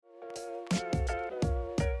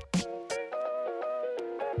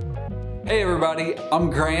Hey everybody, I'm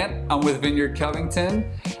Grant. I'm with Vineyard Covington,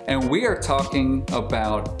 and we are talking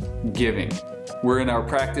about giving. We're in our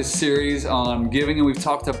practice series on giving, and we've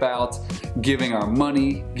talked about giving our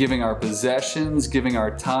money, giving our possessions, giving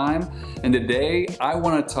our time. And today I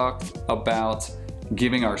want to talk about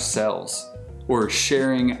giving ourselves or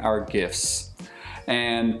sharing our gifts.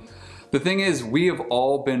 And the thing is, we have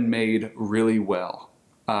all been made really well.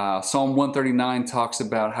 Psalm 139 talks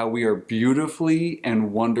about how we are beautifully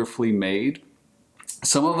and wonderfully made.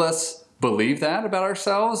 Some of us believe that about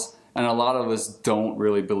ourselves, and a lot of us don't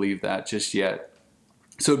really believe that just yet.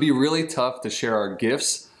 So it'd be really tough to share our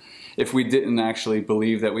gifts if we didn't actually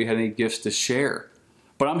believe that we had any gifts to share.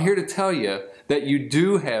 But I'm here to tell you that you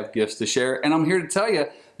do have gifts to share, and I'm here to tell you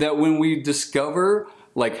that when we discover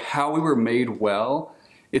how we were made well,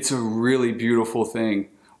 it's a really beautiful thing.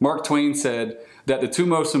 Mark Twain said that the two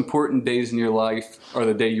most important days in your life are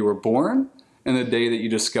the day you were born and the day that you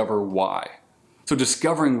discover why. So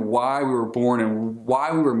discovering why we were born and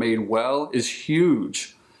why we were made well is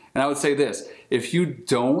huge. And I would say this, if you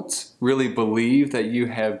don't really believe that you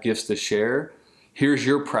have gifts to share, here's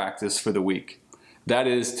your practice for the week. That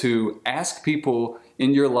is to ask people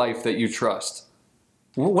in your life that you trust,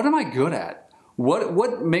 what am I good at?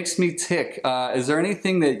 What makes me tick? Is there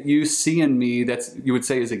anything that you see in me that you would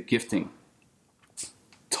say is a gifting?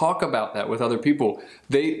 Talk about that with other people.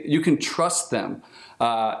 You can trust them.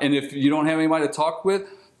 And if you don't have anybody to talk with,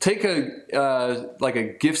 take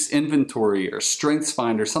a gifts inventory or strengths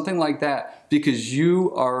finder, something like that, because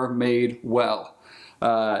you are made well.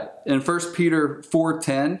 In 1 Peter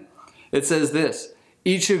 4:10, it says this,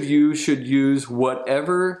 each of you should use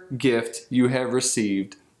whatever gift you have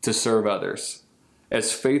received to serve others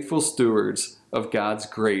as faithful stewards of God's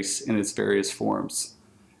grace in its various forms.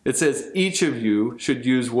 It says each of you should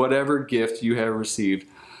use whatever gift you have received.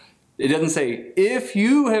 It doesn't say if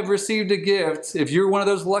you have received a gift, if you're one of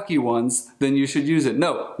those lucky ones, then you should use it.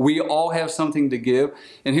 No, we all have something to give.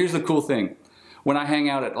 And here's the cool thing. When I hang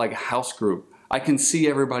out at a house group, I can see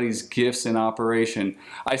everybody's gifts in operation.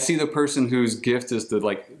 I see the person whose gift is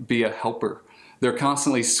to be a helper. They're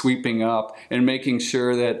constantly sweeping up and making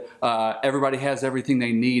sure that everybody has everything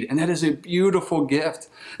they need. And that is a beautiful gift.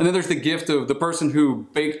 And then there's the gift of the person who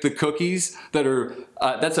baked the cookies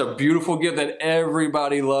that's a beautiful gift that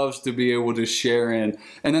everybody loves to be able to share in.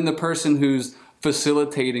 And then the person who's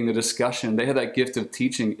facilitating the discussion, they have that gift of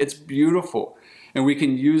teaching. It's beautiful. And we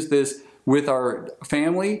can use this with our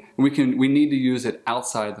family, and we need to use it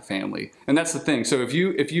outside the family. And that's the thing. So if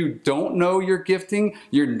you don't know your gifting,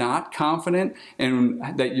 you're not confident in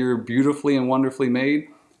that you're beautifully and wonderfully made,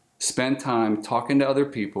 spend time talking to other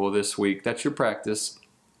people this week. That's your practice.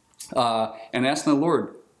 And asking the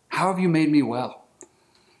Lord, how have you made me well?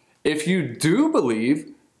 If you do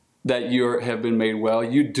believe that you have been made well,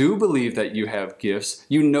 you do believe that you have gifts,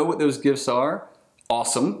 you know what those gifts are,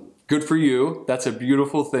 awesome. Good for you. That's a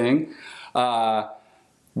beautiful thing.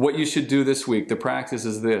 What you should do this week, the practice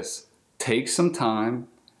is this. Take some time,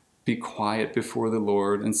 be quiet before the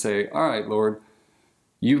Lord and say, all right, Lord,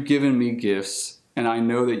 you've given me gifts, and I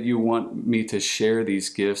know that you want me to share these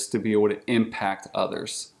gifts to be able to impact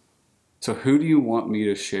others. So who do you want me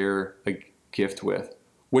to share a gift with?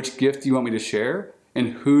 Which gift do you want me to share?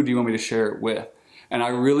 And who do you want me to share it with? And I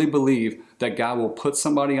really believe that God will put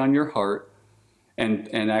somebody on your heart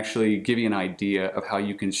and actually give you an idea of how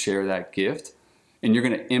you can share that gift. And you're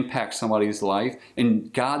going to impact somebody's life,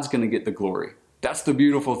 and God's going to get the glory. That's the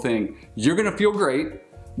beautiful thing. You're going to feel great,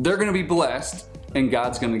 they're going to be blessed, and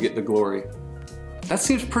God's going to get the glory. That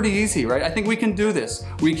seems pretty easy, right? I think we can do this.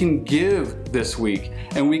 We can give this week,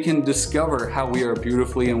 and we can discover how we are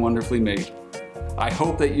beautifully and wonderfully made. I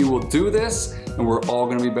hope that you will do this, and we're all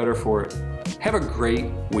going to be better for it. Have a great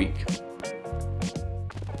week.